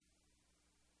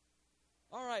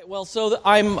Well, so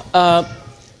I'm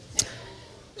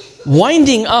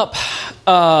winding up.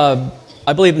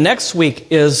 I believe next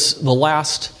week is the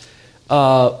last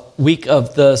week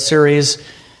of the series,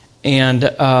 and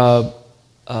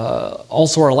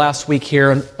also our last week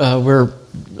here. We're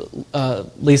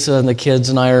Lisa and the kids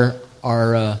and I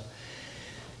are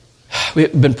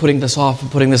we've been putting this off.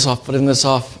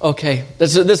 Okay,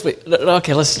 this week.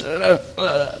 Okay, let's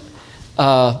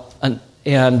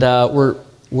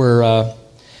we're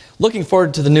looking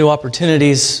forward to the new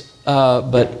opportunities,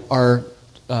 but are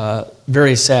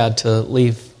very sad to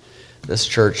leave this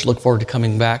church. Look forward to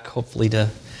coming back, hopefully to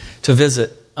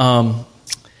visit. But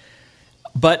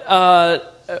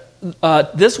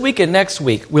this week and next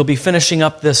week, we'll be finishing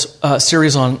up this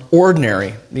series on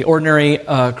the ordinary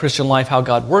Christian life, how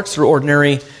God works through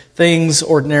ordinary things,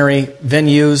 ordinary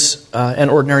venues,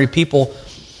 and ordinary people.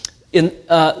 In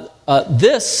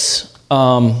this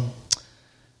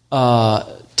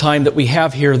time that we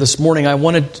have here this morning, I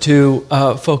wanted to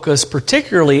focus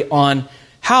particularly on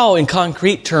how, in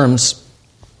concrete terms,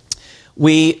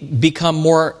 we become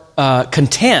more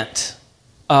content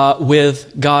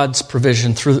with God's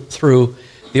provision through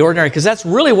the ordinary. Because that's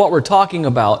really what we're talking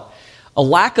about. A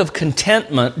lack of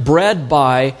contentment bred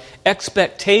by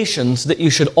expectations that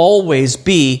you should always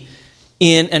be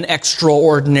in an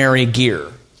extraordinary gear.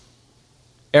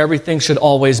 Everything should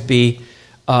always be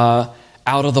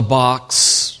out of the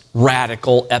box,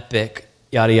 radical, epic,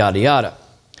 yada, yada, yada.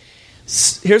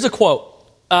 Here's a quote.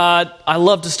 I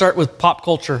love to start with pop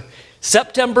culture.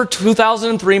 September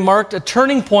 2003 marked a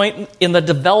turning point in the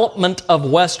development of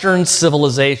Western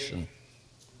civilization.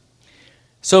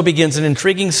 So begins an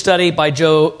intriguing study by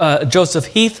Joseph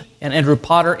Heath and Andrew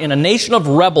Potter in A Nation of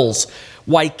Rebels,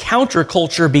 Why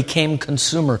Counterculture Became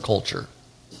Consumer Culture.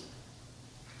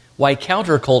 Why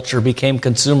counterculture became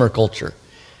consumer culture.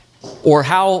 Or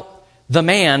how the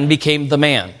man became the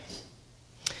man.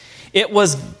 It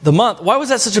was the month. Why was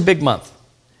that such a big month?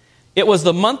 It was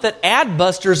the month that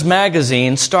Adbusters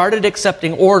magazine started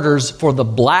accepting orders for the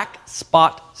Black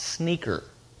Spot sneaker.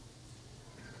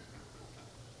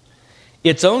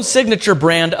 Its own signature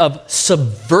brand of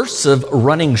subversive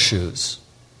running shoes.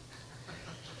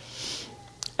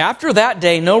 After that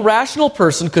day, no rational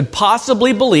person could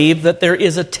possibly believe that there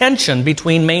is a tension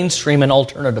between mainstream and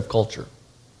alternative culture.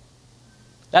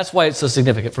 That's why it's so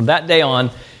significant. From that day on,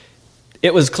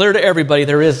 it was clear to everybody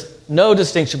there is no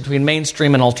distinction between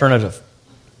mainstream and alternative.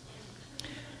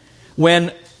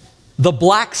 When the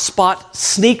Black Spot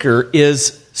sneaker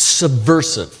is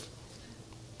subversive.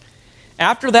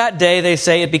 After that day, they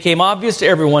say, it became obvious to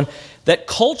everyone that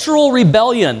cultural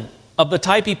rebellion of the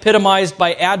type epitomized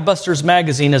by Adbusters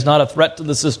magazine is not a threat to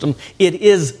the system. It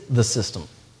is the system.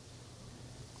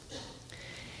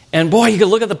 And boy, you can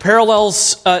look at the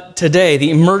parallels today. The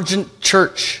emergent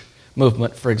church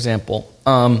movement, for example.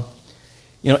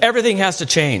 Everything has to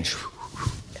change.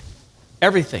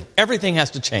 Everything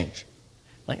has to change.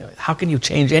 Like, how can you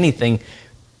change anything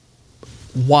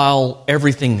while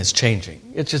everything is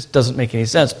changing? It just doesn't make any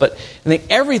sense. But I think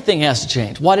everything has to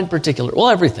change. What in particular? Well,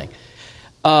 everything.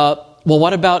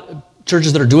 What about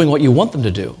churches that are doing what you want them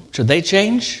to do? Should they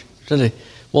change?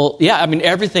 Well, yeah,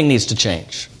 everything needs to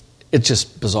change. It's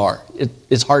just bizarre.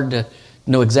 It's hard to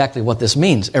know exactly what this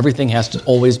means. Everything has to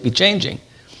always be changing.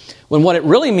 When what it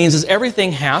really means is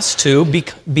everything has to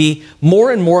be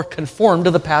more and more conformed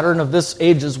to the pattern of this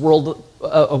age's world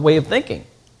way of thinking.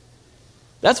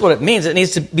 That's what it means. It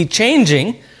needs to be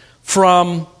changing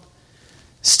from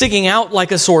sticking out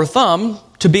like a sore thumb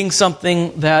to being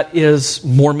something that is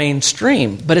more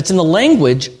mainstream. But it's in the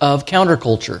language of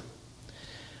counterculture.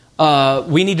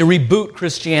 We need to reboot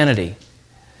Christianity.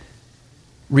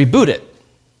 Reboot it.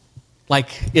 Like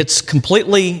it's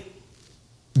completely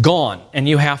gone and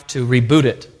you have to reboot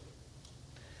it.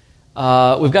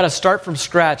 We've got to start from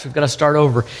scratch. We've got to start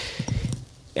over.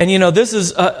 And this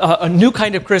is a new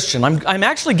kind of Christian. I'm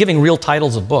actually giving real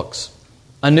titles of books.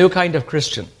 A new kind of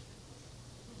Christian.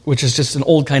 Which is just an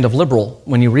old kind of liberal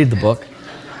when you read the book.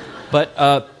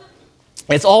 But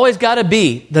it's always got to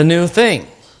be the new thing.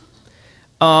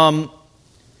 The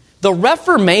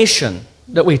Reformation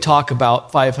that we talk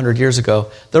about 500 years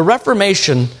ago, the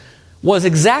Reformation was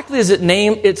exactly as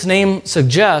its name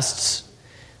suggests,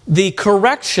 the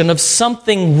correction of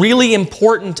something really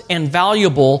important and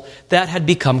valuable that had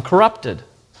become corrupted.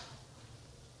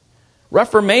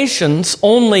 Reformations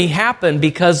only happen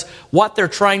because what they're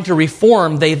trying to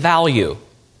reform, they value.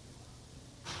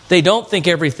 They don't think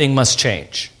everything must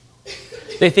change.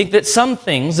 They think that some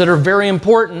things that are very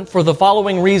important for the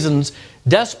following reasons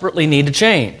desperately need to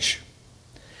change.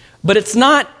 But it's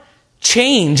not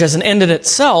change as an end in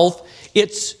itself.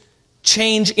 It's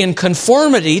change in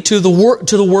conformity to the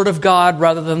Word of God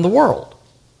rather than the world.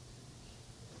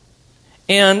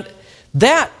 And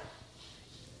that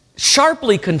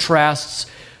sharply contrasts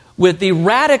with the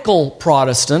radical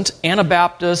Protestant,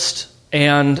 Anabaptist,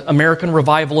 and American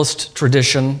Revivalist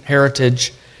tradition,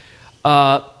 heritage,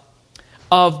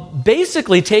 of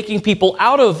basically taking people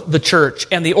out of the church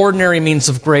and the ordinary means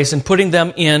of grace and putting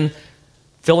them in,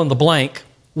 fill in the blank,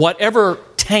 whatever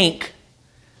tank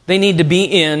they need to be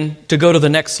in to go to the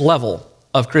next level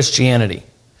of Christianity,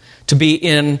 to be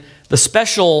in the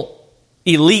special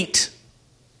elite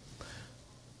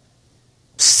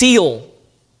SEAL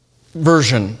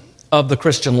version of the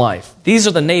Christian life. These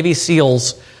are the Navy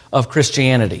SEALs of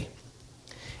Christianity.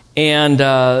 And,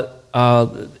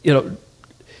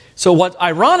 so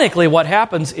ironically, what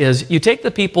happens is you take the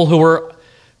people who are,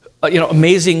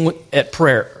 amazing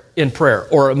in prayer,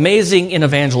 or amazing in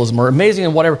evangelism, or amazing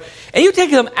in whatever, and you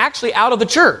take them actually out of the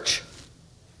church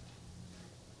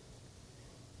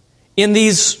in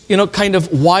these, kind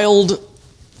of wild,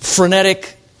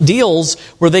 frenetic deals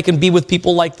where they can be with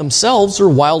people like themselves who are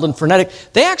wild and frenetic.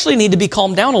 They actually need to be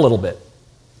calmed down a little bit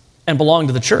and belong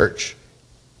to the church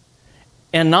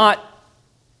and not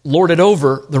lord it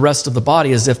over the rest of the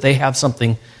body as if they have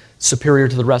something superior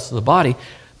to the rest of the body.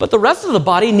 But the rest of the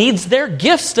body needs their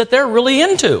gifts that they're really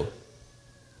into.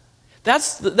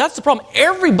 That's the problem.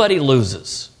 Everybody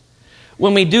loses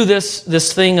when we do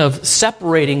this thing of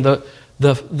separating the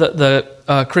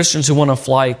Christians who want to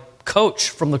fly coach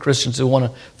from the Christians who want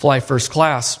to fly first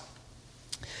class.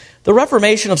 The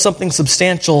reformation of something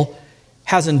substantial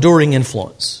has enduring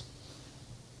influence.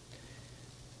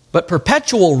 But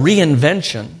perpetual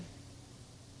reinvention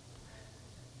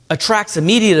attracts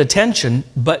immediate attention,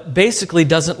 but basically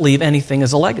doesn't leave anything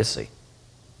as a legacy.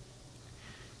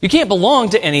 You can't belong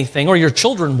to anything, or your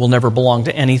children will never belong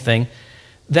to anything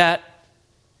that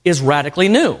is radically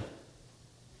new.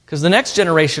 Because the next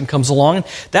generation comes along, and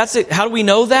that's it. How do we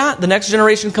know that? The next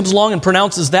generation comes along and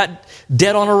pronounces that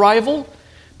dead on arrival?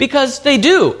 Because they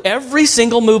do. Every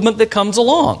single movement that comes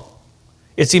along.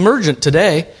 It's emergent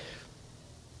today.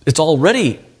 It's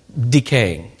already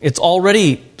decaying. It's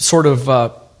already sort of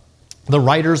the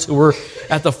writers who were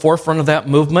at the forefront of that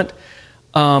movement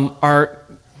are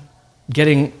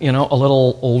getting, a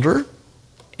little older,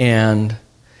 and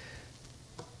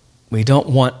we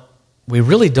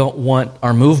really don't want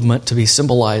our movement to be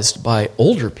symbolized by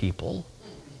older people.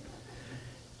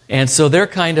 And so they're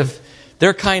kind of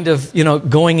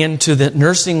going into the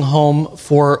nursing home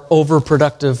for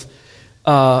overactive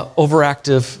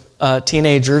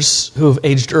teenagers who have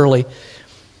aged early.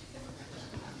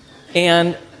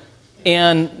 And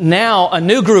now a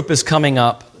new group is coming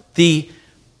up, the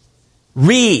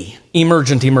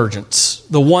re-emergent emergents,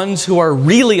 the ones who are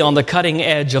really on the cutting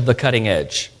edge of the cutting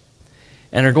edge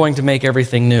and are going to make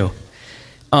everything new.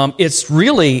 It's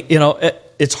really,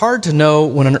 it's hard to know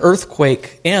when an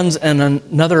earthquake ends and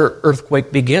another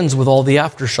earthquake begins with all the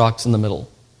aftershocks in the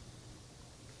middle.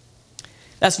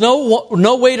 That's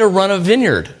no way to run a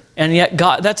vineyard. And yet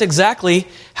that's exactly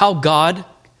how God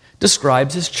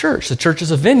describes His church. The church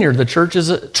is a vineyard. The church is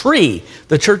a tree.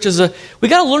 We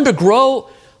got to learn to grow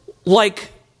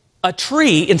like a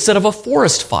tree instead of a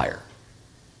forest fire.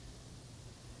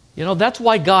 That's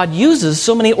why God uses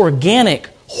so many organic,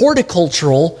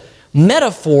 horticultural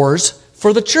metaphors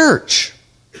for the church.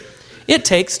 It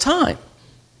takes time.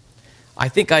 I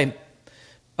think I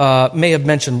may have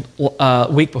mentioned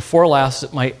week before last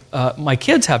that my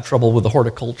kids have trouble with the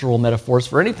horticultural metaphors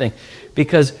for anything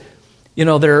because,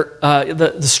 they're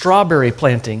the strawberry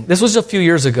planting. This was a few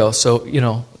years ago, so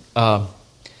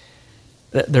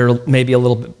they're maybe a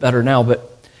little bit better now. But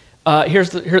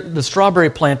here's the strawberry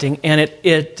planting, and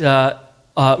it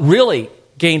really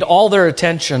gained all their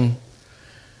attention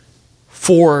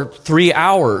for 3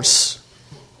 hours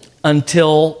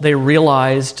until they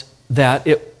realized that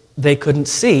they couldn't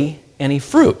see any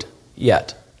fruit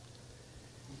yet.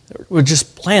 We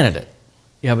just planted it.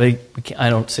 Yeah, but I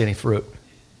don't see any fruit.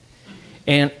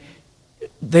 And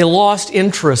they lost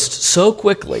interest so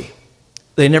quickly,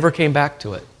 they never came back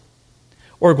to it.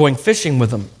 Or going fishing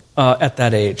with them at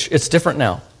that age. It's different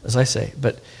now, as I say.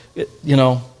 But,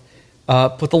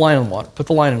 put the line in the water. Put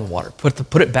the line in the water. Put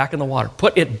it back in the water.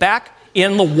 Put it back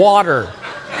in the water.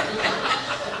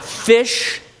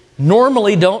 Fish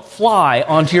normally don't fly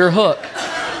onto your hook.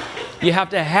 You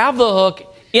have to have the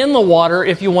hook in the water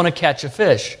if you want to catch a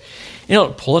fish.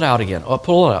 Pull it out again.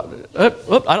 Pull it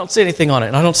out. I don't see anything on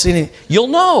it. I don't see anything. You'll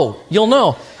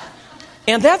know.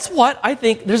 And that's what I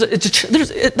think.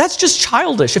 That's just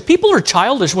childish. If people are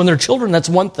childish when they're children, that's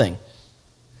one thing.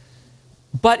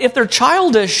 But if they're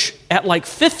childish at like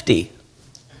 50,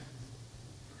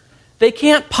 They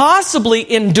can't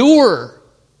possibly endure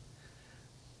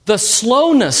the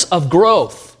slowness of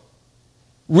growth,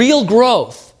 real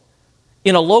growth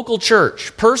in a local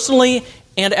church, personally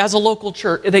and as a local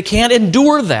church. They can't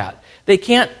endure that. They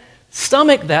can't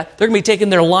stomach that. They're going to be taking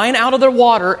their line out of their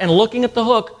water and looking at the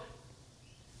hook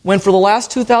when for the last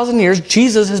 2,000 years,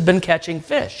 Jesus has been catching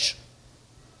fish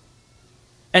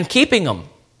and keeping them.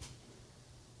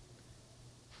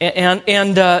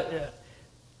 And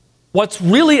what's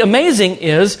really amazing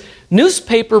is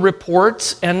newspaper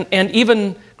reports and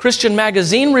even Christian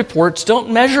magazine reports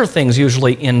don't measure things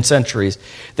usually in centuries.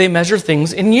 They measure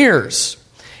things in years.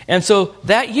 And so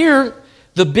that year,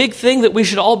 the big thing that we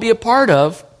should all be a part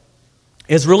of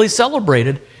is really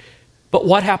celebrated. But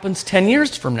what happens 10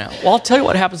 years from now? Well, I'll tell you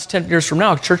what happens 10 years from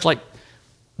now. A church like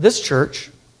this church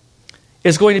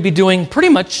is going to be doing pretty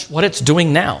much what it's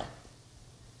doing now.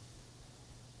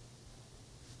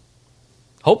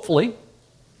 Hopefully.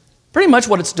 Pretty much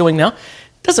what it's doing now.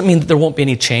 Doesn't mean that there won't be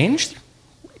any change.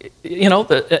 You know,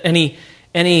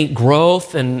 any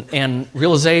growth and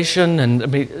realization, and I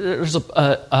mean, there's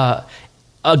a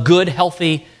good,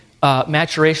 healthy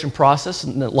maturation process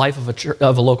in the life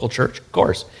of a local church, of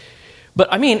course.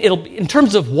 But I mean, it'll in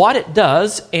terms of what it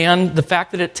does and the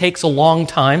fact that it takes a long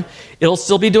time, it'll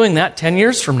still be doing that 10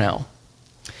 years from now.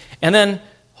 And then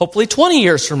hopefully 20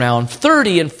 years from now, and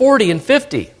 30 and 40 and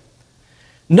 50.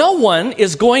 No one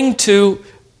is going to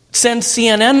send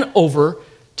CNN over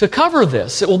to cover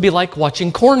this. It will be like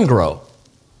watching corn grow.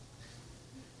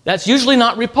 That's usually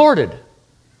not reported.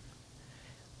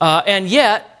 And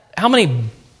yet, how many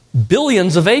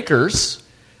billions of acres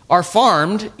are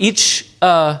farmed each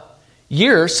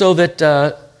year so that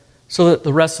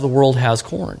the rest of the world has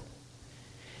corn?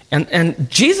 And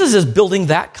Jesus is building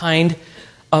that kind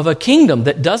of a kingdom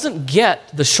that doesn't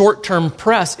get the short-term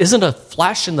press, isn't a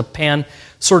flash in the pan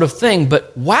sort of thing,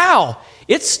 but wow,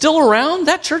 it's still around?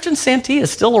 That church in Santee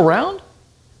is still around?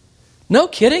 No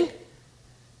kidding?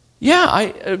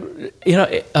 Yeah,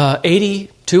 80,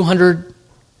 200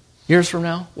 years from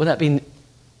now, would that be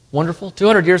wonderful?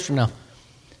 200 years from now.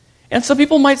 And some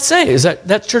people might say, is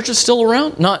that church is still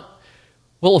around? Not,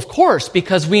 well, of course,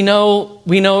 because we know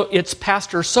it's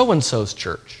Pastor so-and-so's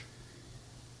church.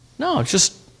 No,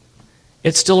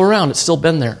 it's still around. It's still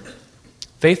been there.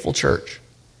 Faithful church.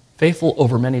 Faithful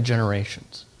over many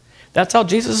generations. That's how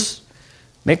Jesus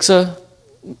makes a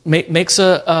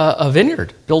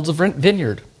vineyard, builds a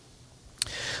vineyard.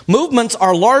 Movements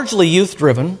are largely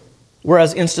youth-driven,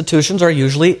 whereas institutions are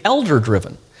usually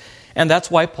elder-driven. And that's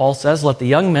why Paul says, let the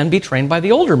young men be trained by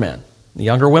the older men. The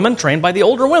younger women trained by the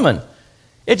older women.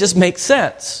 It just makes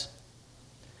sense.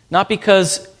 Not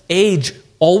because age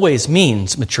always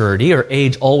means maturity or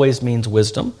age always means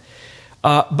wisdom,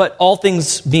 but all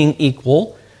things being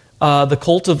equal, the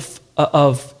cult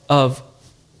of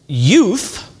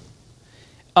youth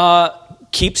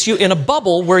keeps you in a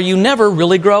bubble where you never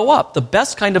really grow up. The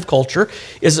best kind of culture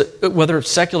is, whether it's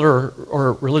secular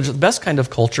or religious, the best kind of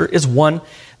culture is one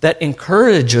that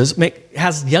encourages,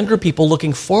 has younger people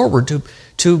looking forward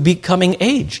to becoming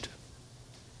aged,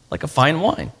 like a fine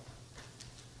wine.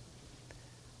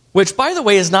 Which, by the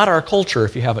way, is not our culture,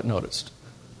 if you haven't noticed.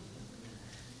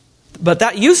 But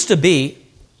that used to be,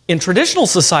 in traditional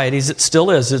societies, it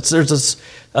still is. There's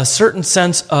a certain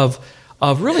sense of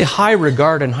really high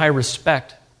regard and high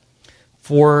respect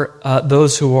for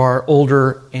those who are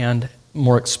older and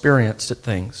more experienced at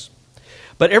things.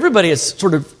 But everybody is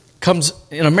sort of comes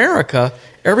in America.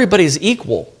 Everybody's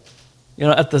equal,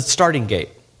 at the starting gate.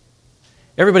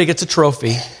 Everybody gets a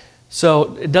trophy,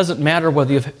 so it doesn't matter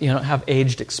whether you have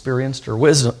aged experience or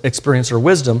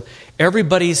wisdom.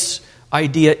 Everybody's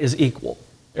idea is equal.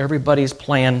 Everybody's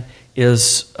plan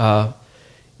is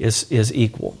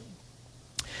equal.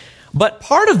 But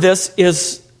part of this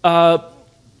is the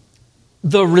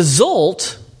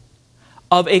result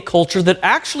of a culture that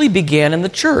actually began in the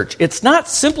church. It's not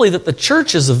simply that the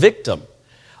church is a victim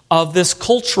of this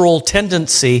cultural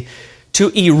tendency to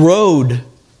erode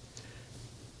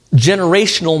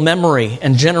generational memory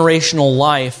and generational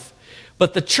life,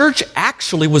 but the church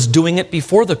actually was doing it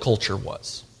before the culture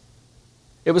was.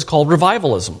 It was called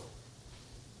revivalism.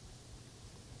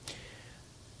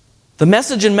 The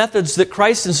message and methods that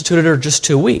Christ instituted are just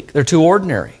too weak. They're too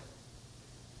ordinary.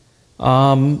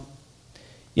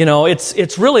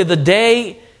 It's really the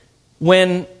day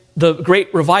when the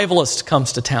great revivalist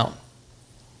comes to town.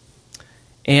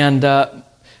 And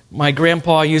my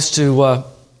grandpa used to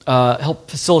help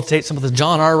facilitate some of the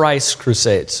John R. Rice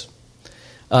crusades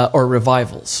or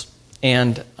revivals.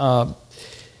 And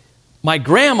my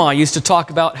grandma used to talk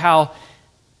about how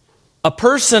a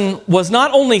person was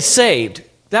not only saved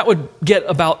that would get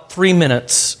about 3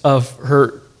 minutes of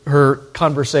her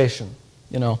conversation.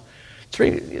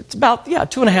 It's about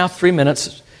 2.5, 3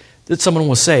 minutes that someone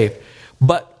was saved.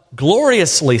 But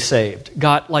gloriously saved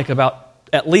got like about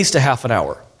at least a half an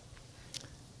hour.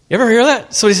 You ever hear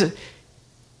that? So he said,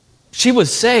 she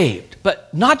was saved,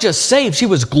 but not just saved, she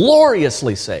was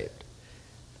gloriously saved.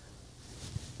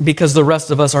 Because the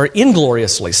rest of us are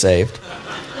ingloriously saved.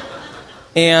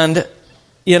 And,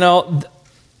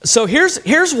 so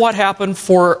here's what happened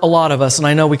for a lot of us, and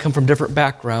I know we come from different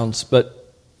backgrounds,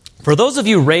 but for those of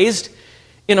you raised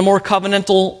in a more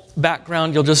covenantal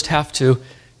background, you'll just have to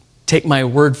take my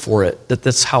word for it, that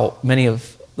that's how many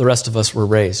of the rest of us were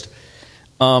raised.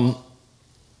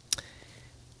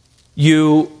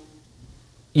 You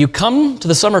come to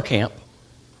the summer camp,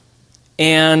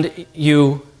 and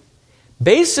you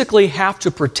basically have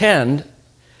to pretend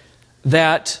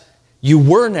that you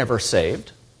were never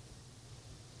saved,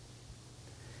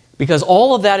 because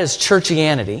all of that is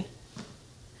churchianity,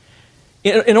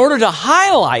 in order to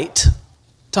highlight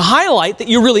that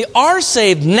you really are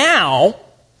saved now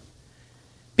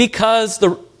because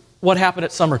what happened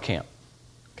at summer camp.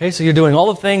 Okay, so you're doing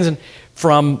all the things, and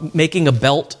from making a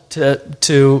belt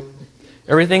to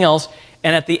everything else,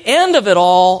 and at the end of it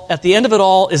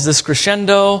all is this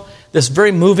crescendo, this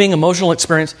very moving emotional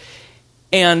experience,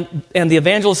 and the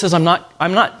evangelist says, I'm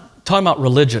not talking about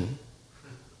religion.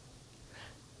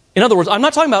 In other words, I'm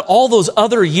not talking about all those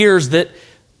other years that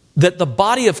the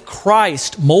body of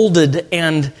Christ molded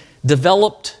and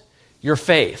developed your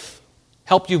faith,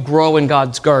 helped you grow in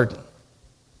God's garden.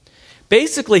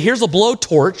 Basically, here's a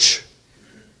blowtorch,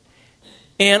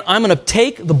 and I'm going to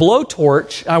take the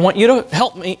blowtorch. I want you to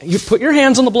help me. You put your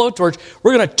hands on the blowtorch.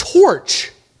 We're going to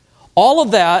torch all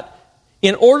of that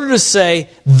in order to say,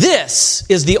 this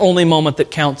is the only moment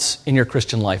that counts in your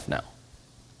Christian life now.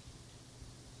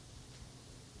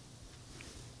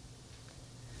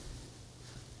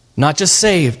 Not just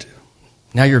saved.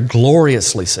 Now you're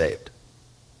gloriously saved.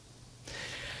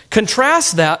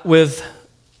 Contrast that with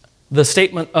the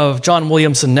statement of John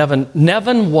Williamson Nevin.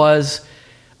 Nevin was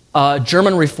a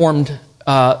German Reformed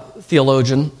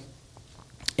theologian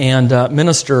and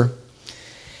minister,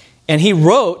 and he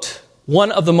wrote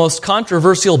one of the most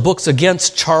controversial books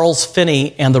against Charles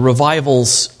Finney and the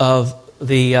revivals of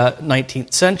the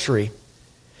 19th century.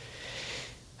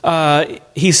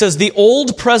 He says, the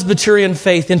old Presbyterian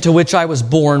faith into which I was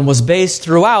born was based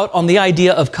throughout on the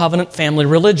idea of covenant family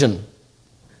religion,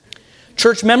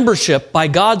 church membership by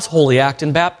God's holy act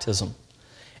in baptism,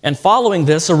 and following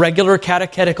this, a regular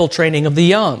catechetical training of the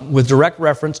young with direct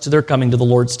reference to their coming to the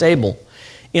Lord's table.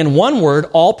 In one word,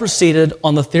 all proceeded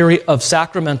on the theory of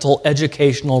sacramental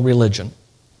educational religion.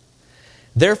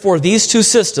 Therefore, these two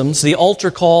systems, the altar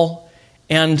call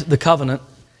and the covenant,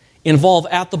 involve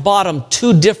at the bottom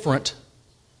two different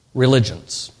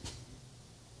religions.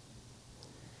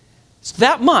 It's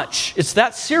that much. It's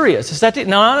that serious. It's that.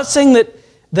 Now, I'm not saying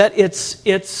that it's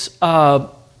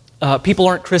people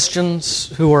aren't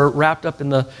Christians who are wrapped up in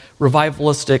the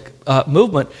revivalistic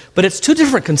movement, but it's two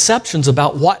different conceptions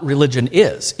about what religion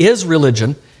is. Is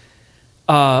religion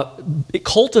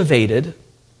cultivated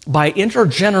by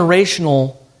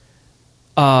intergenerational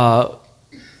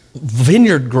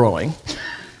vineyard growing,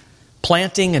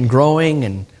 planting and growing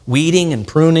and weeding and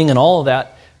pruning and all of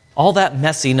that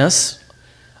messiness,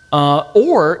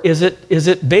 or is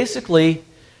it basically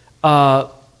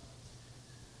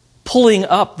pulling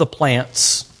up the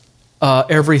plants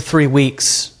every 3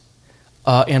 weeks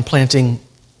and planting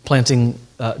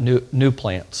new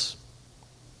plants?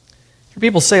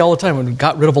 People say all the time, we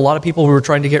got rid of a lot of people we were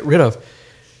trying to get rid of.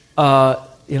 Now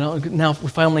we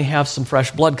finally have some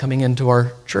fresh blood coming into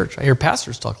our church. I hear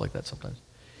pastors talk like that sometimes.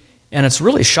 And it's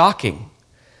really shocking.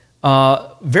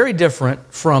 Very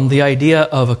different from the idea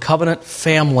of a covenant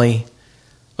family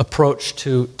approach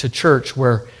to church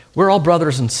where we're all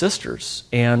brothers and sisters,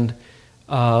 and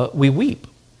we weep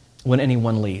when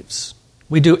anyone leaves.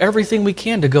 We do everything we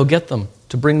can to go get them,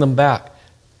 to bring them back.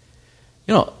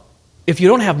 If you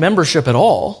don't have membership at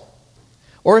all,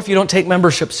 or if you don't take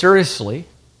membership seriously,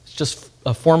 it's just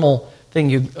a formal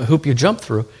thing, a hoop you jump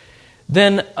through,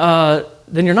 then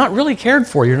you're not really cared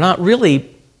for. You're not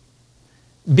really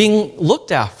being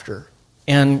looked after.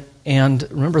 And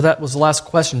remember, that was the last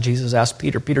question Jesus asked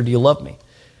Peter. Peter, do you love me?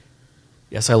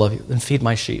 Yes, I love you. Then feed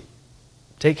my sheep.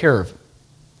 Take care of them.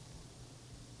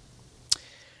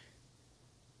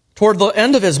 Toward the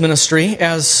end of his ministry,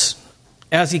 as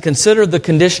he considered the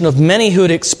condition of many who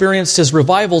had experienced his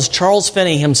revivals, Charles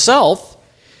Finney himself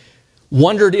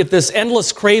wondered if this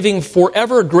endless craving for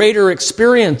ever greater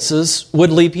experiences would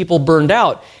leave people burned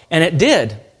out. And it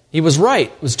did. He was right.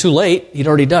 It was too late. He'd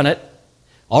already done it,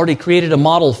 already created a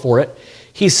model for it.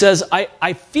 He says,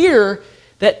 I fear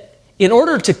that in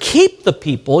order to keep the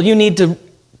people, you need to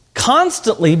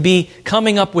constantly be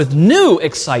coming up with new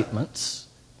excitements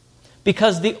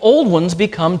because the old ones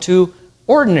become too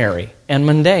ordinary and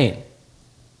mundane.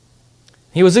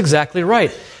 He was exactly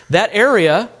right. That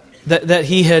area that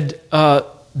he had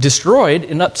destroyed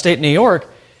in upstate New York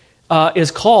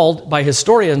is called by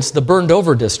historians the burned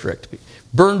over district.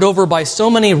 Burned over by so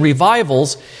many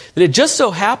revivals that it just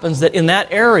so happens that in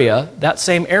that area, that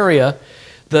same area,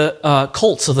 the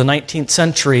cults of the 19th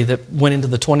century that went into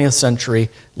the 20th century,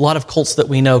 a lot of cults that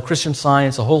we know, Christian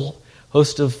Science, a whole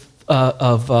host of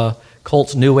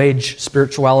cults, New Age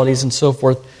spiritualities and so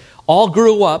forth, all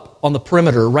grew up on the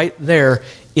perimeter right there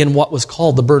in what was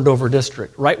called the burned over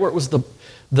district. Right where it was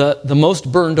the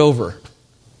most burned over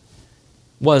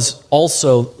was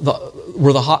also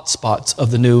were the hot spots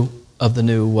of the new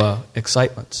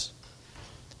excitements.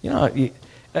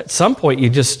 At some point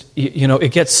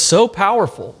it gets so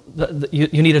powerful that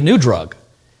you need a new drug.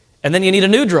 And then you need a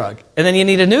new drug. And then you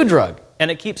need a new drug. And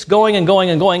it keeps going and going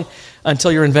and going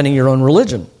until you're inventing your own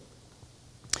religion.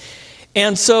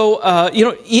 And so,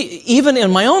 even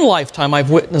in my own lifetime, I've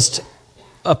witnessed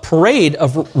a parade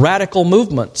of radical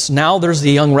movements. Now there's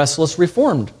the Young Restless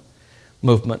Reformed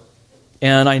movement.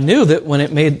 And I knew that when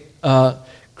it made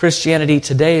Christianity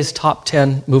Today's top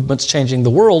 10 movements changing the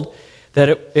world,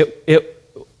 that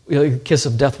the kiss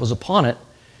of death was upon it.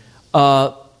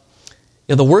 The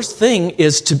worst thing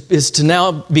is to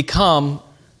now become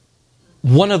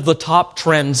one of the top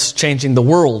trends changing the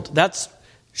world. That's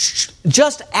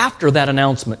just after that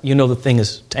announcement, the thing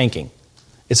is tanking.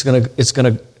 It's going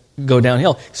to go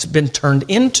downhill. It's been turned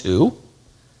into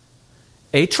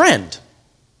a trend.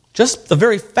 Just the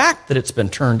very fact that it's been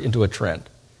turned into a trend.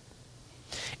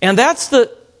 And that's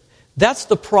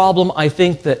the problem, I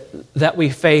think, that we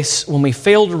face when we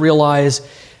fail to realize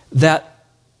that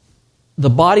the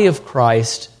body of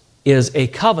Christ is a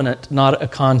covenant, not a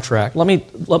contract. Let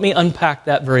me unpack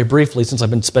that very briefly, since I've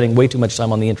been spending way too much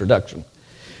time on the introduction.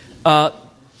 And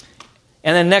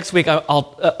then next week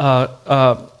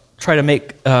I'll try to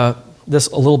make this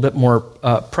a little bit more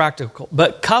practical.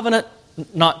 But covenant,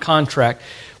 not contract.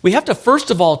 We have to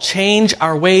first of all change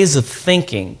our ways of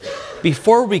thinking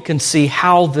before we can see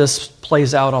how this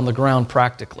plays out on the ground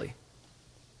practically.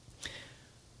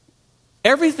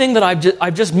 Everything that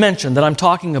I've just mentioned that I'm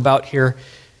talking about here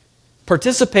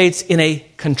participates in a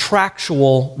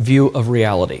contractual view of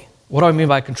reality. What do I mean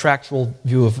by contractual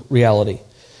view of reality?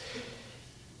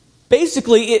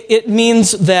 Basically, it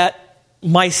means that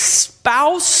my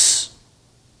spouse,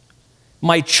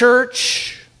 my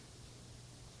church,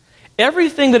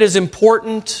 everything that is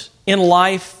important in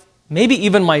life, maybe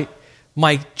even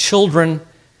my children,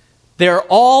 they're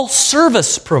all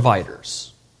service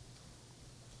providers.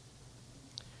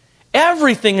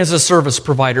 Everything is a service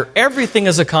provider. Everything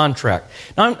is a contract.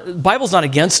 Now, the Bible's not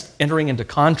against entering into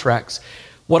contracts.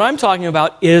 What I'm talking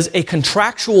about is a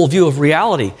contractual view of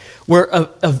reality, where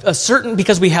a certain,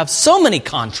 because we have so many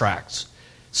contracts,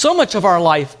 so much of our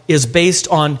life is based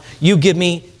on you give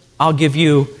me, I'll give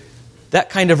you, that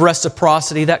kind of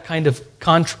reciprocity, that kind of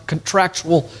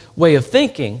contractual way of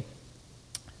thinking.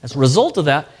 As a result of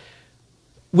that,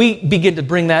 we begin to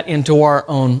bring that into our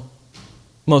own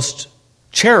most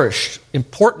cherished,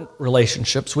 important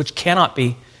relationships, which cannot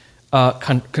be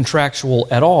contractual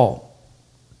at all.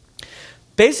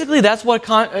 Basically, that's what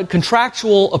a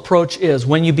contractual approach is,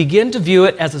 when you begin to view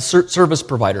it as a service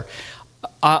provider.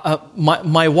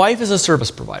 My wife is a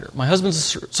service provider. My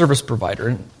husband's a service provider.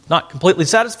 And not completely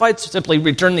satisfied, so simply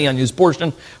return the unused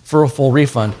portion for a full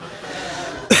refund.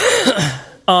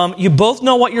 You both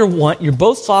know what you want. You're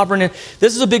both sovereign.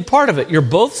 This is a big part of it. You're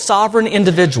both sovereign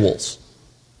individuals.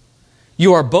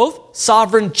 You are both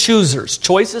sovereign choosers.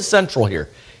 Choice is central here.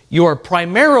 You are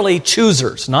primarily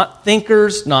choosers, not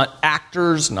thinkers, not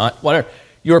actors, not whatever.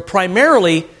 You are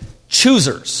primarily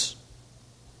choosers.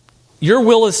 Your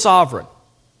will is sovereign.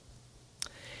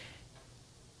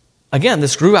 Again,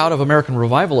 this grew out of American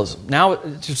revivalism. Now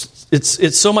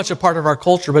it's so much a part of our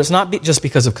culture, but it's not just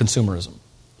because of consumerism.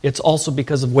 It's also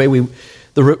because of the way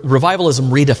revivalism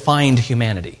redefined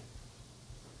humanity.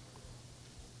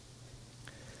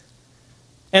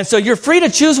 And so you're free to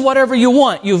choose whatever you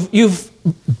want. You've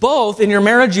both, in your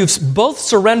marriage, you've both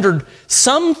surrendered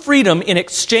some freedom in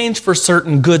exchange for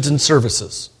certain goods and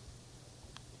services.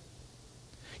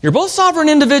 You're both sovereign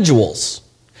individuals.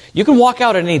 You can walk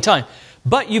out at any time.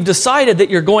 But you've decided that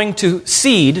you're going to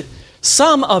cede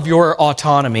some of your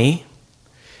autonomy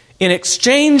in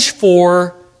exchange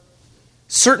for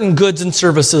certain goods and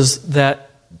services that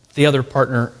the other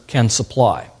partner can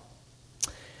supply.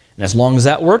 And as long as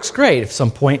that works, great. If at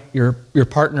some point your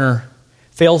partner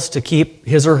fails to keep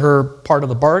his or her part of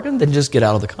the bargain, then just get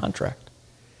out of the contract.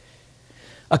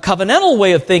 A covenantal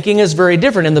way of thinking is very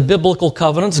different. In the biblical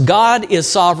covenants, God is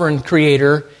sovereign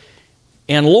creator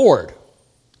and Lord.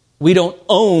 We don't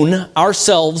own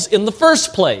ourselves in the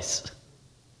first place.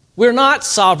 We're not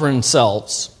sovereign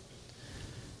selves.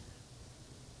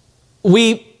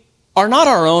 We are not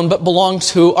our own, but belong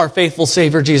to our faithful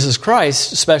Savior Jesus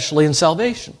Christ, especially in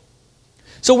salvation.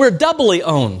 So we're doubly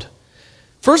owned.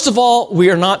 First of all, we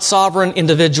are not sovereign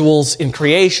individuals in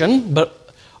creation,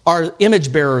 but are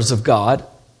image bearers of God.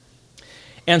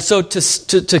 And so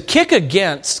to kick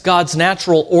against God's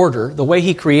natural order, the way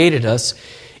He created us,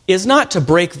 is not to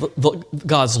break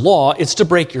God's law, it's to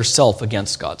break yourself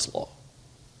against God's law.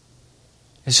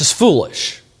 It's just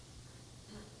foolish.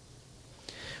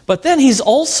 But then He's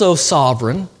also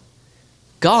sovereign.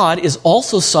 God is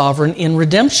also sovereign in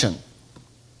redemption.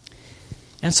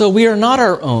 And so we are not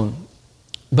our own,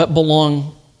 but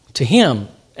belong to Him.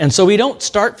 And so we don't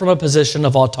start from a position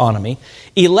of autonomy,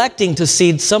 electing to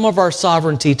cede some of our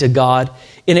sovereignty to God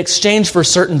in exchange for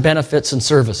certain benefits and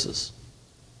services.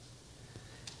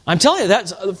 I'm telling you,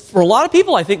 that's, for a lot of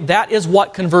people, I think that is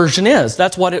what conversion is.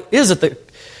 That's what it is.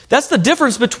 That's the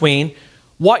difference between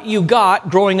what you got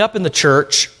growing up in the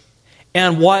church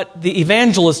and what the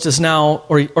evangelist is now,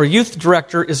 or youth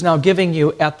director is now giving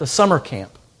you at the summer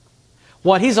camp.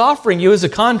 What he's offering you is a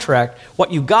contract.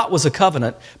 What you got was a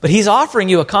covenant. But he's offering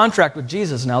you a contract with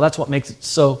Jesus now. That's what makes it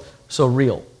so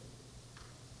real.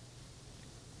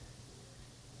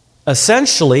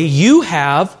 Essentially, you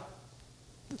have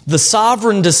the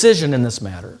sovereign decision in this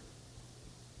matter.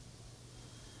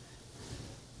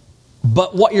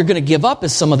 But what you're going to give up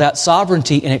is some of that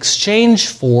sovereignty in exchange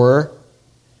for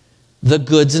the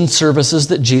goods and services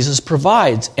that Jesus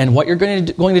provides. And what you're going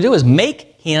to do is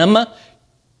make Him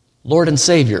Lord and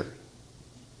Savior.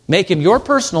 Make Him your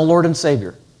personal Lord and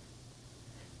Savior.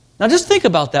 Now just think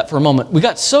about that for a moment. We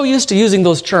got so used to using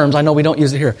those terms. I know we don't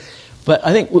use it here. But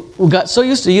I think we got so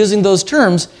used to using those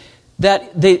terms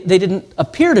that they didn't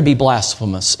appear to be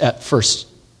blasphemous at first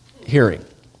hearing.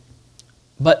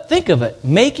 But think of it.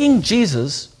 Making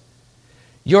Jesus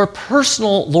your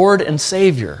personal Lord and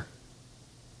Savior.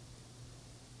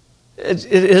 It's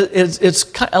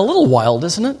a little wild,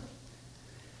 isn't it?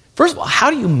 First of all, how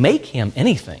do you make Him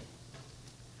anything?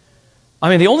 I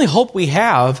mean, the only hope we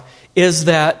have is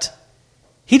that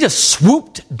He just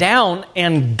swooped down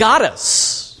and got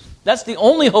us. That's the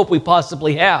only hope we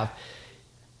possibly have.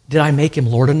 Did I make Him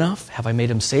Lord enough? Have I made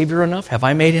Him Savior enough? Have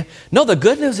I made Him? No, the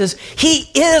good news is He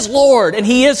is Lord and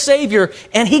He is Savior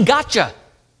and He got you.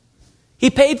 He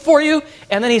paid for you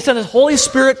and then He sent His Holy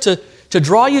Spirit to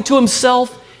draw you to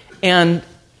Himself, and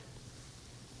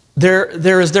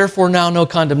there is therefore now no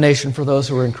condemnation for those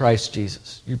who are in Christ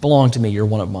Jesus. You belong to me, you're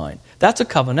one of mine. That's a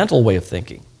covenantal way of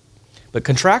thinking. But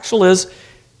contractual is,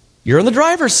 you're in the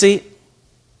driver's seat.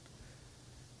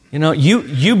 You know,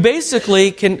 you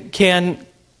basically can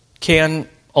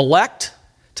elect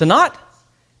to not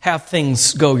have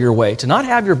things go your way, to not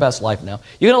have your best life now.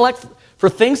 You can elect for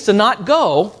things to not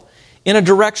go in a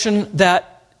direction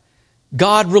that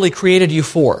God really created you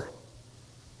for,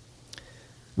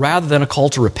 rather than a call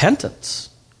to repentance,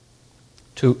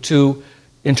 to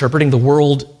interpreting the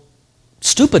world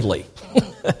stupidly,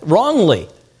 wrongly,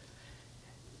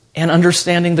 and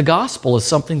understanding the gospel is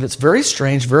something that's very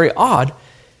strange, very odd,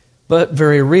 but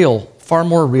very real, far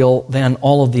more real than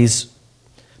all of these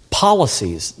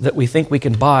policies that we think we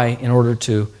can buy in order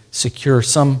to secure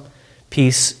some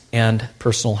peace and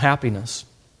personal happiness.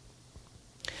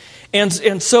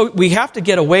 And so we have to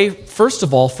get away, first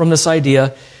of all, from this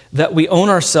idea that we own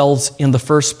ourselves in the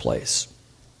first place.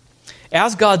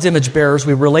 As God's image bearers,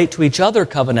 we relate to each other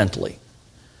covenantally.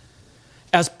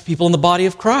 As people in the body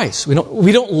of Christ, we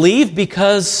don't leave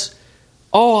because,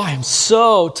 oh, I'm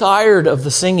so tired of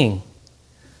the singing,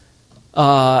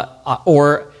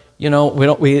 or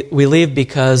we leave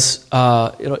because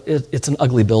it's an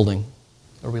ugly building,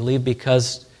 or we leave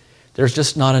because there's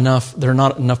just not enough. There are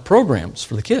not enough programs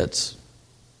for the kids.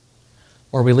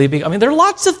 Or we leave. There are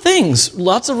lots of things,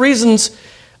 lots of reasons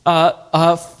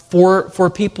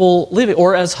for people leaving.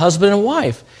 Or as husband and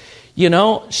wife,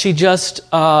 she just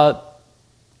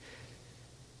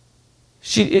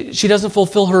she doesn't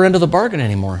fulfill her end of the bargain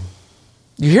anymore.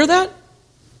 You hear that?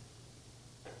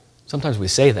 Sometimes we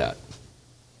say that.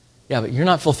 Yeah, but you're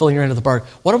not fulfilling your end of the bargain.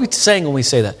 What are we saying when we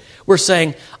say that? We're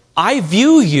saying, I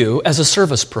view you as a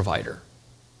service provider,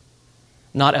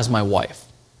 not as my wife.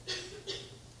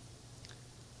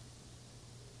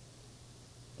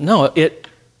 No,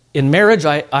 in marriage,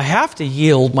 I have to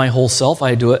yield my whole self.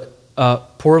 I do it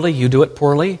poorly. You do it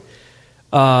poorly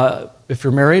if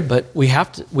you're married. But we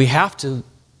have to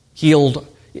yield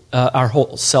our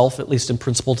whole self, at least in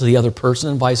principle, to the other person,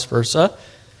 and vice versa,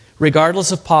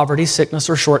 regardless of poverty, sickness,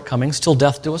 or shortcomings, till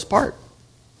death do us part.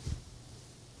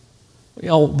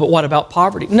 But what about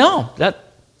poverty? No.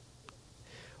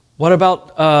 What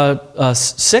about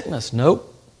sickness? No.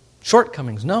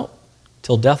 Shortcomings? No.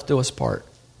 Till death do us part.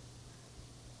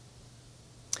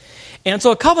 And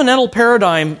so a covenantal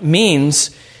paradigm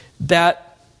means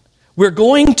that we're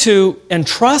going to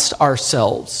entrust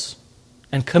ourselves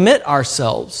and commit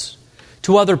ourselves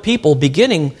to other people,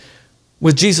 beginning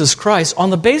with Jesus Christ, on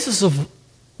the basis of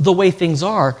the way things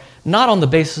are, not on the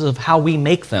basis of how we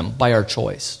make them by our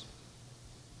choice.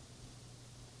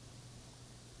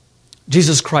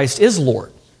 Jesus Christ is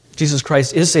Lord. Jesus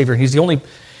Christ is Savior. He's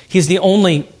the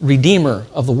only Redeemer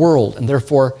of the world, and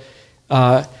therefore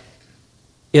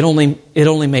it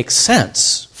only makes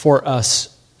sense for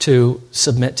us to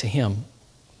submit to Him.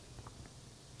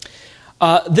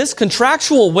 This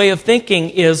contractual way of thinking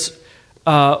is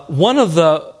one of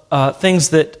the things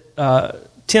that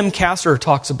Tim Kasser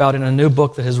talks about in a new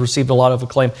book that has received a lot of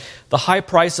acclaim, The High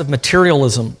Price of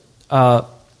Materialism,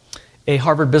 a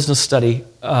Harvard Business Study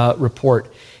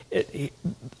report.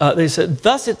 They said,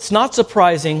 thus it's not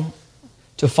surprising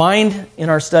to find in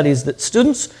our studies that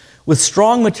students with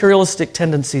strong materialistic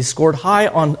tendencies scored high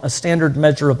on a standard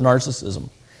measure of narcissism.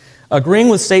 Agreeing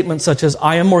with statements such as,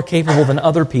 I am more capable than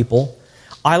other people,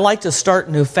 I like to start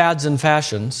new fads and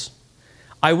fashions,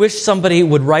 I wish somebody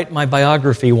would write my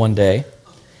biography one day,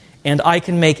 and I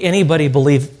can make anybody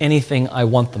believe anything I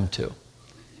want them to.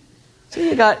 So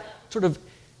you got sort of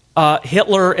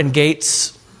Hitler and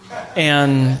Gates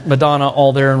and Madonna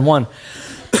all there in one.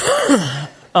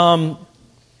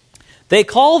 They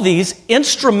call these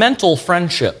instrumental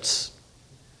friendships.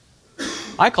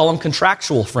 I call them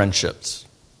contractual friendships.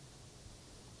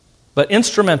 But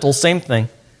instrumental, same thing.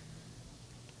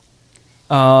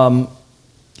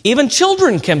 Even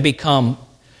children can become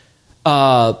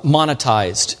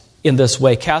monetized in this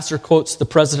way. Kasser quotes the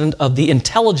president of the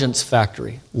Intelligence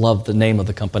Factory. Love the name of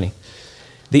the company.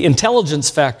 The Intelligence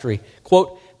Factory.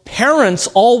 Quote, parents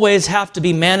always have to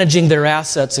be managing their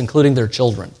assets, including their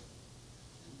children.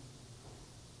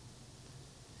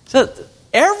 So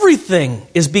everything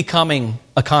is becoming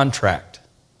a contract.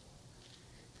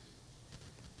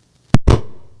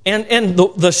 And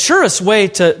the surest way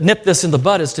to nip this in the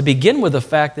bud is to begin with the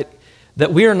fact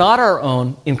that we are not our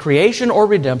own in creation or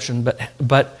redemption,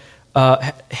 but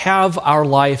have our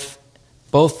life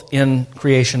both in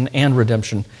creation and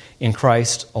redemption in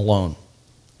Christ alone.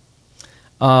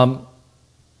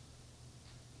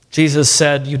 Jesus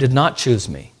said, you did not choose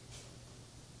me.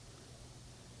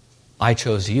 I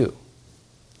chose you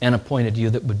and appointed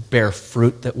you that would bear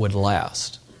fruit that would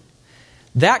last.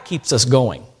 That keeps us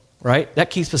going, right? That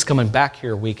keeps us coming back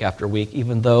here week after week,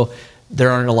 even though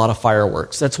there aren't a lot of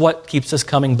fireworks. That's what keeps us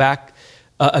coming back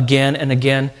again and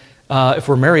again if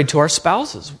we're married to our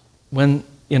spouses when,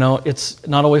 it's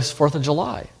not always 4th of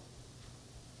July.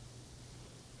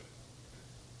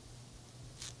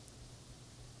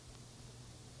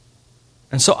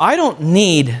 And so I don't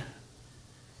need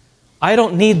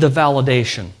the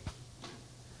validation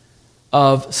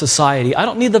of society. I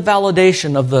don't need the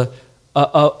validation of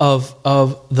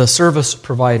the service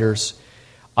providers.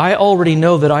 I already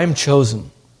know that I'm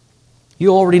chosen.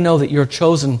 You already know that you're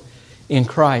chosen in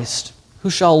Christ. Who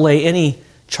shall lay any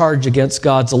charge against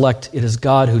God's elect? It is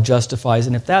God who justifies.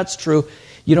 And if that's true,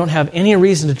 you don't have any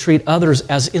reason to treat others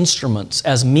as instruments,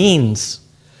 as means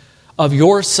of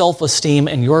your self-esteem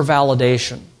and your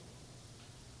validation.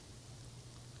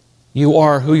 You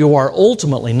are who you are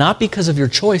ultimately, not because of your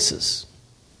choices,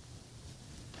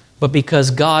 but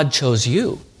because God chose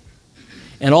you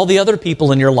and all the other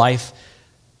people in your life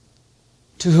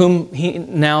to whom He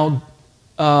now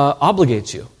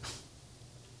obligates you.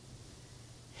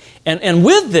 And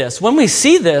with this, when we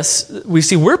see this, we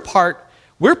see we're part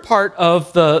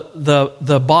of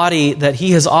the body that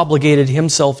He has obligated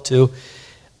Himself to.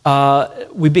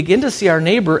 We begin to see our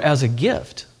neighbor as a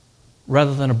gift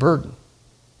rather than a burden.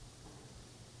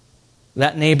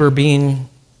 That neighbor being,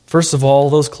 first of all,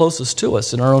 those closest to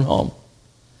us in our own home.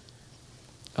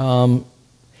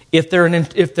 If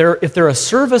they're a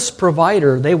service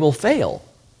provider, they will fail.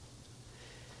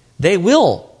 They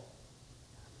will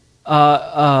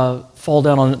fall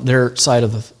down on their side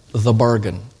of the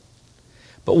bargain.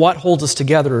 But what holds us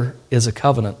together is a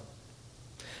covenant.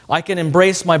 I can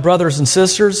embrace my brothers and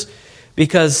sisters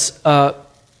because they're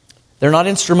not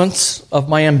instruments of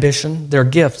my ambition. They're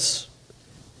gifts.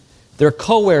 They're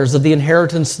co-heirs of the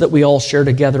inheritance that we all share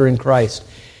together in Christ.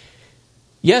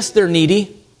 Yes, they're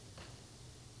needy,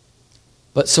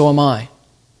 but so am I.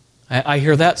 I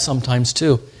hear that sometimes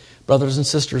too. Brothers and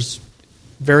sisters,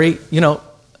 very,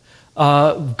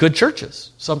 good churches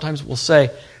sometimes will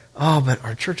say, oh, but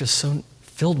our church is so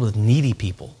filled with needy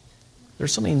people.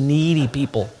 There's so many needy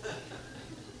people.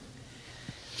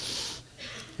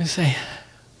 I say,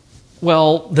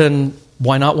 well, then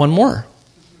why not one more?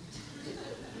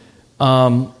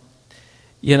 We're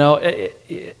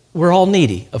all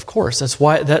needy, of course. That's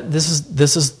why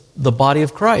this is the body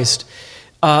of Christ.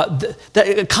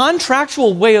 The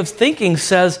contractual way of thinking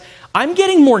says, I'm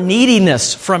getting more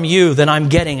neediness from you than I'm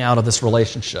getting out of this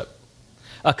relationship.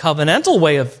 A covenantal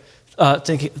way of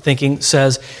thinking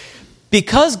says,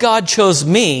 because God chose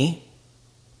me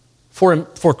for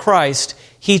Christ,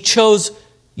 He chose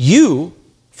you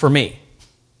for me.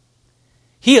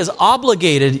 He has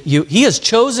obligated you, He has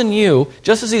chosen you,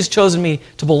 just as He's chosen me,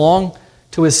 to belong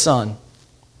to His Son.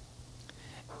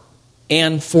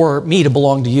 And for me to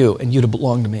belong to you, and you to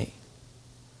belong to me.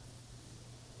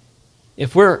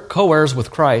 If we're co-heirs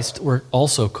with Christ, we're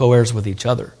also co-heirs with each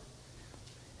other.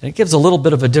 And it gives a little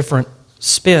bit of a different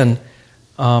spin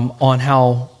on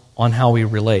how we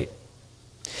relate.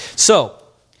 So,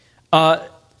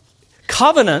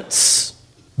 covenants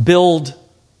build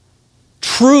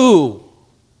true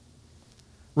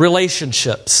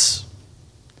relationships.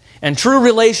 And true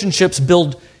relationships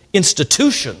build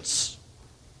institutions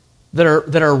that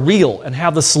are real and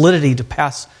have the solidity to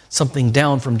pass something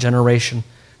down from generation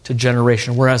to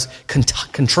generation. Whereas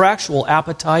contractual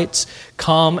appetites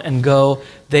come and go.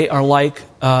 They are like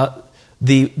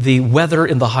the weather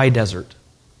in the high desert.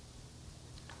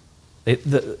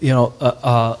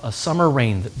 A summer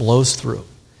rain that blows through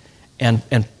and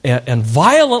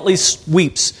violently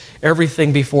sweeps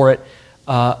everything before it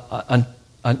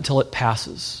until it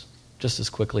passes just as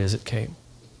quickly as it came.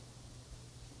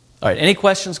 All right, any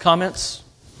questions, comments?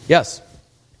 Yes?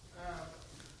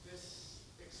 This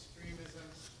extremism,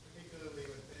 particularly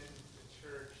within the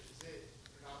church, is it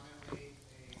predominantly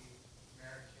an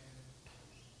American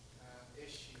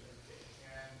issue?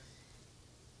 And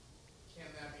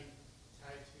can that be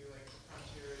tied to like the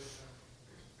frontierism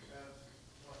of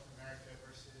North America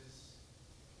versus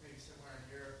maybe somewhere in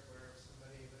Europe where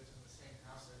somebody lives in the same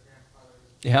house their grandfather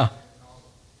was Yeah.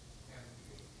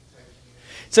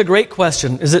 It's a great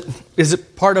question. Is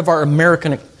it part of our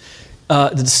American,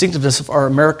 the distinctiveness of our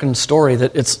American story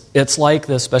that it's like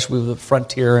this, especially with the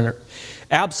frontier? And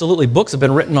absolutely, books have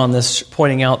been written on this,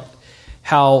 pointing out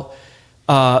how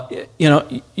you're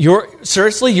going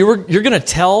to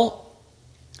tell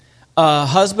a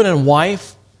husband and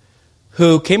wife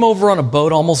who came over on a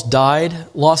boat, almost died,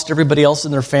 lost everybody else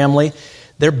in their family.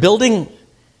 They're building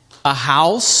a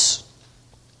house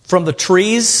from the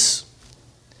trees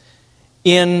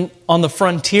on the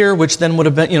frontier, which then would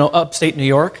have been, upstate New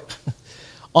York.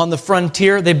 On the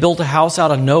frontier, they built a house out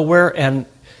of nowhere, and,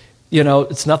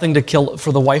 it's nothing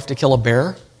for the wife to kill a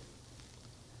bear.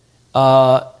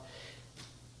 You're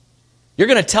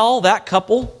going to tell that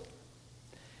couple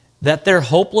that they're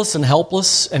hopeless and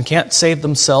helpless and can't save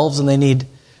themselves, and they need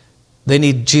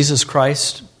Jesus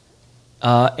Christ,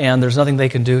 and there's nothing they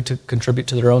can do to contribute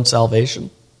to their own salvation.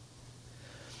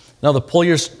 Now, the pull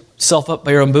yourself up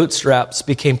by your own bootstraps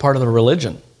became part of the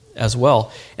religion as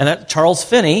well. And that Charles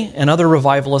Finney and other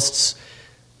revivalists,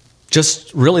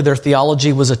 just really their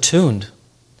theology was attuned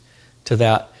to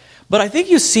that. But I think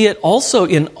you see it also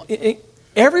in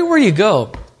everywhere you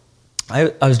go.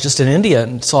 I was just in India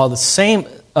and saw the same,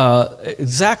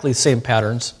 exactly the same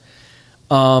patterns.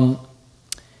 And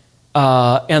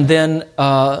then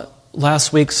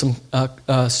last week, some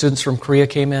students from Korea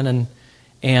came in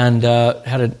and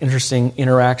had an interesting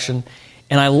interaction.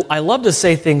 And I love to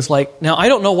say things like, now I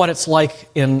don't know what it's like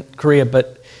in Korea,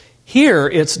 but here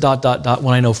it's ...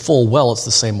 when I know full well it's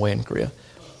the same way in Korea.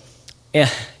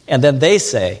 And then they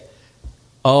say,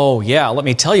 oh yeah, let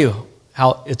me tell you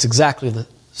how it's exactly the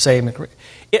same in Korea.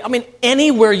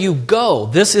 Anywhere you go,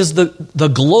 this is the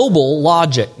global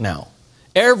logic now.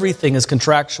 Everything is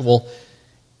contractual,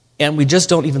 and we just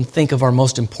don't even think of our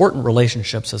most important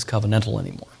relationships as covenantal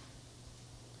anymore.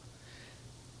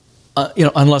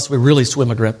 Unless we really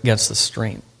swim against the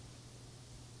stream.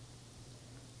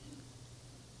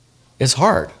 It's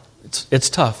hard. It's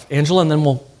tough. Angela, and then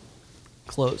we'll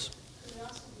close. It could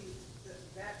also be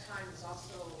that time is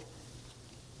also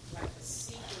like a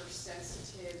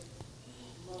seeker-sensitive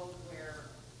mode where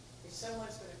if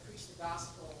someone's going to preach the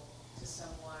gospel to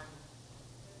someone,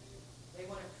 they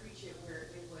want to preach it where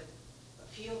it would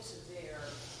appeal to their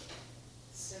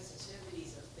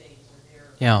sensitivities of things or their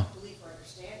belief or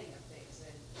understanding of things.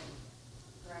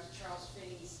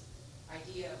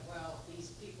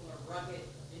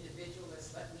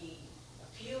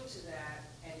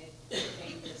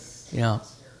 Yeah.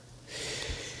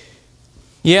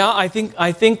 Yeah, I think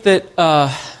that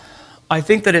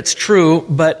it's true,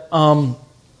 but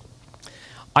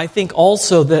I think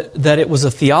also that it was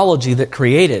a theology that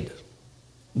created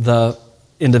the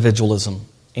individualism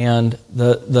and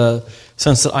the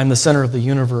sense that I'm the center of the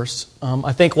universe.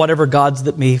 I think whatever gods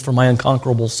that me for my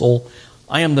unconquerable soul,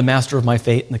 I am the master of my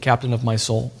fate and the captain of my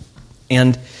soul.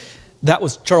 And that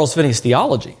was Charles Finney's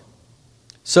theology.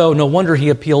 So no wonder he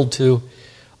appealed to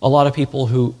a lot of people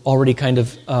who already kind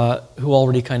of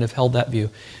held that view.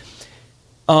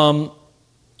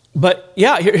 But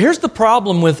yeah, here's the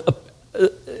problem with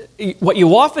what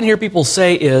you often hear people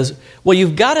say is, well,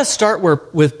 you've got to start where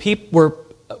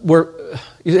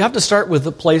you have to start with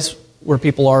the place where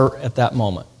people are at that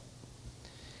moment,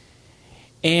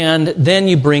 and then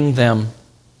you bring them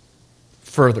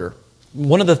further.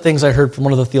 One of the things I heard from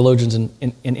one of the theologians in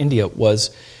India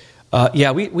was,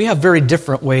 we have very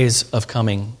different ways of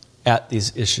coming at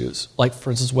these issues. Like, for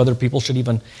instance, whether people should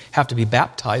even have to be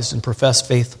baptized and profess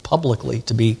faith publicly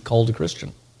to be called a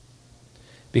Christian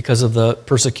because of the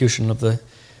persecution of the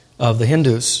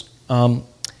Hindus.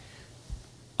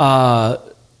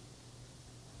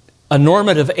 A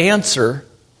normative answer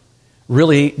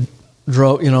really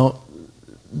drove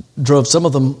some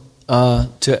of them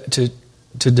to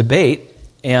debate,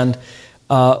 and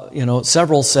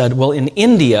several said, well, in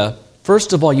India,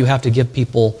 first of all, you have to give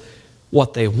people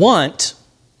what they want,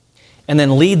 and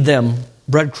then lead them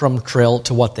breadcrumb trail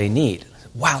to what they need.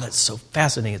 Wow, that's so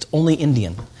fascinating. It's only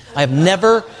Indian. I have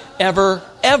never, ever,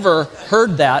 ever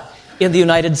heard that in the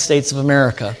United States of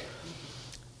America.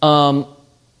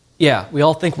 We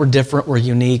all think we're different, we're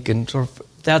unique, and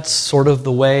that's sort of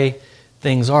the way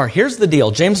things are. Here's the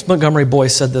deal. James Montgomery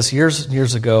Boyce said this years and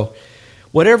years ago.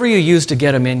 Whatever you use to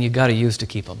get them in, you got to use to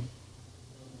keep them.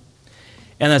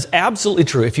 And that's absolutely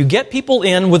true. If you get people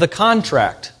in with a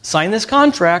contract, sign this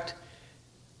contract,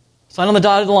 sign on the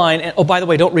dotted line, and, oh, by the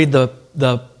way, don't read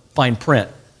the fine print.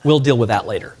 We'll deal with that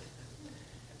later.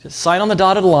 Just sign on the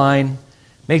dotted line,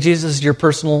 make Jesus your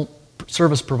personal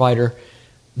service provider,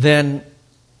 then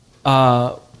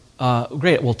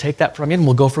great, we'll take that from you and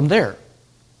we'll go from there.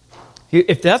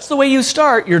 If that's the way you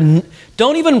start,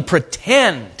 don't even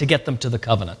pretend to get them to the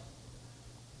covenant.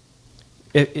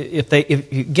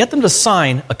 If you get them to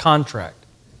sign a contract,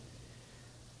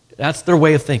 that's their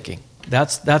way of thinking.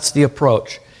 That's the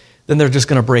approach. Then they're just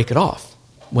going to break it off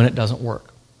when it doesn't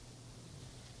work.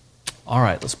 All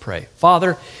right, let's pray.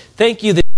 Father, thank you that